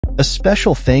A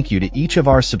special thank you to each of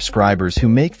our subscribers who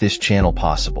make this channel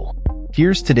possible.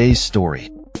 Here's today's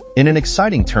story. In an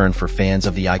exciting turn for fans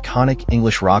of the iconic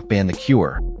English rock band The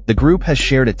Cure, the group has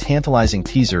shared a tantalizing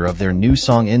teaser of their new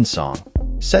song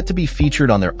Endsong, set to be featured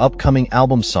on their upcoming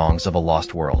album Songs of a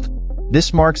Lost World.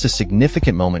 This marks a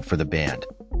significant moment for the band,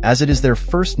 as it is their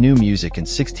first new music in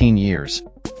 16 years,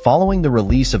 following the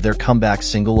release of their comeback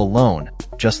single Alone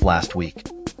just last week.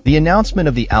 The announcement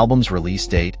of the album's release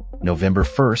date, November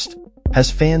 1st,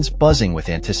 has fans buzzing with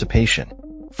anticipation.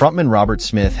 Frontman Robert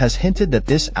Smith has hinted that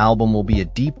this album will be a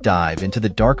deep dive into the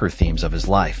darker themes of his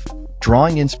life,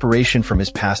 drawing inspiration from his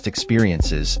past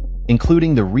experiences,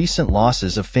 including the recent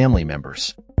losses of family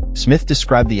members. Smith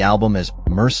described the album as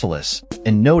merciless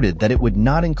and noted that it would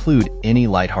not include any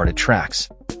lighthearted tracks,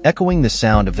 echoing the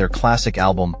sound of their classic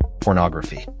album,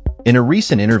 Pornography. In a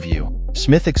recent interview,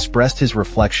 Smith expressed his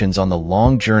reflections on the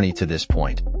long journey to this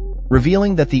point,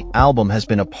 revealing that the album has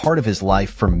been a part of his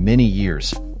life for many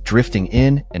years, drifting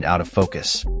in and out of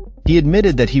focus. He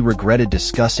admitted that he regretted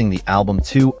discussing the album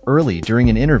too early during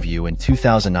an interview in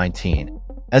 2019,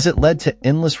 as it led to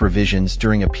endless revisions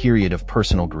during a period of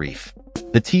personal grief.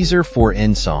 The teaser for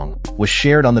Endsong was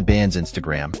shared on the band's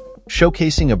Instagram,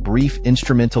 showcasing a brief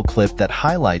instrumental clip that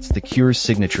highlights The Cure's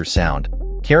signature sound,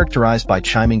 characterized by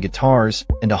chiming guitars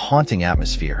and a haunting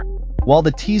atmosphere. While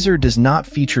the teaser does not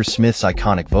feature Smith's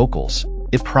iconic vocals,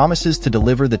 it promises to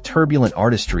deliver the turbulent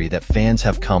artistry that fans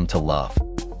have come to love.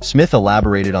 Smith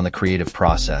elaborated on the creative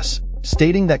process,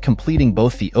 stating that completing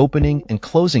both the opening and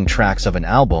closing tracks of an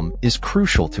album is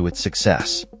crucial to its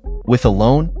success. With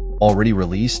Alone already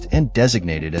released and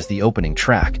designated as the opening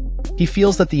track, he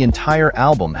feels that the entire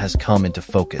album has come into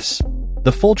focus.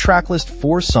 The full tracklist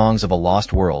for Songs of a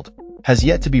Lost World has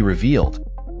yet to be revealed,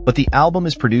 but the album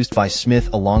is produced by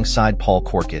Smith alongside Paul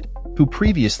Corkett, who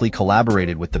previously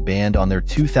collaborated with the band on their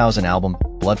 2000 album,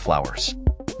 Bloodflowers.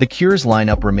 The Cure's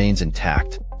lineup remains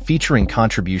intact, featuring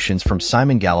contributions from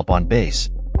Simon Gallup on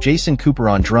bass, Jason Cooper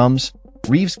on drums,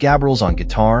 Reeves Gabrels on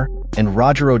guitar, and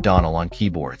Roger O'Donnell on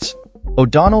keyboards.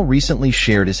 O'Donnell recently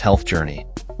shared his health journey,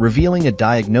 revealing a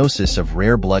diagnosis of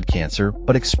rare blood cancer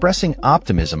but expressing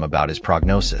optimism about his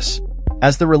prognosis.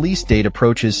 As the release date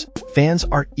approaches, fans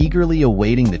are eagerly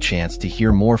awaiting the chance to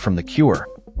hear more from The Cure,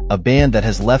 a band that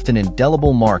has left an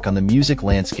indelible mark on the music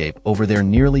landscape over their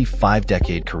nearly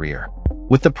 5-decade career.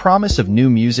 With the promise of new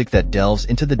music that delves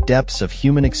into the depths of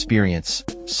human experience,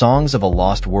 Songs of a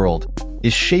Lost World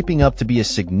is shaping up to be a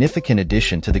significant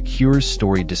addition to The Cure's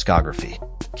storied discography.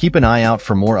 Keep an eye out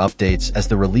for more updates as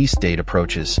the release date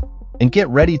approaches, and get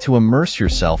ready to immerse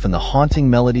yourself in the haunting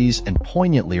melodies and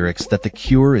poignant lyrics that The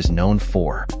Cure is known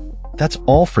for. That's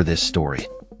all for this story.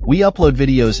 We upload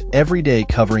videos every day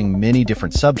covering many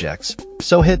different subjects,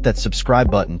 so hit that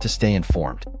subscribe button to stay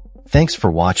informed. Thanks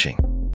for watching.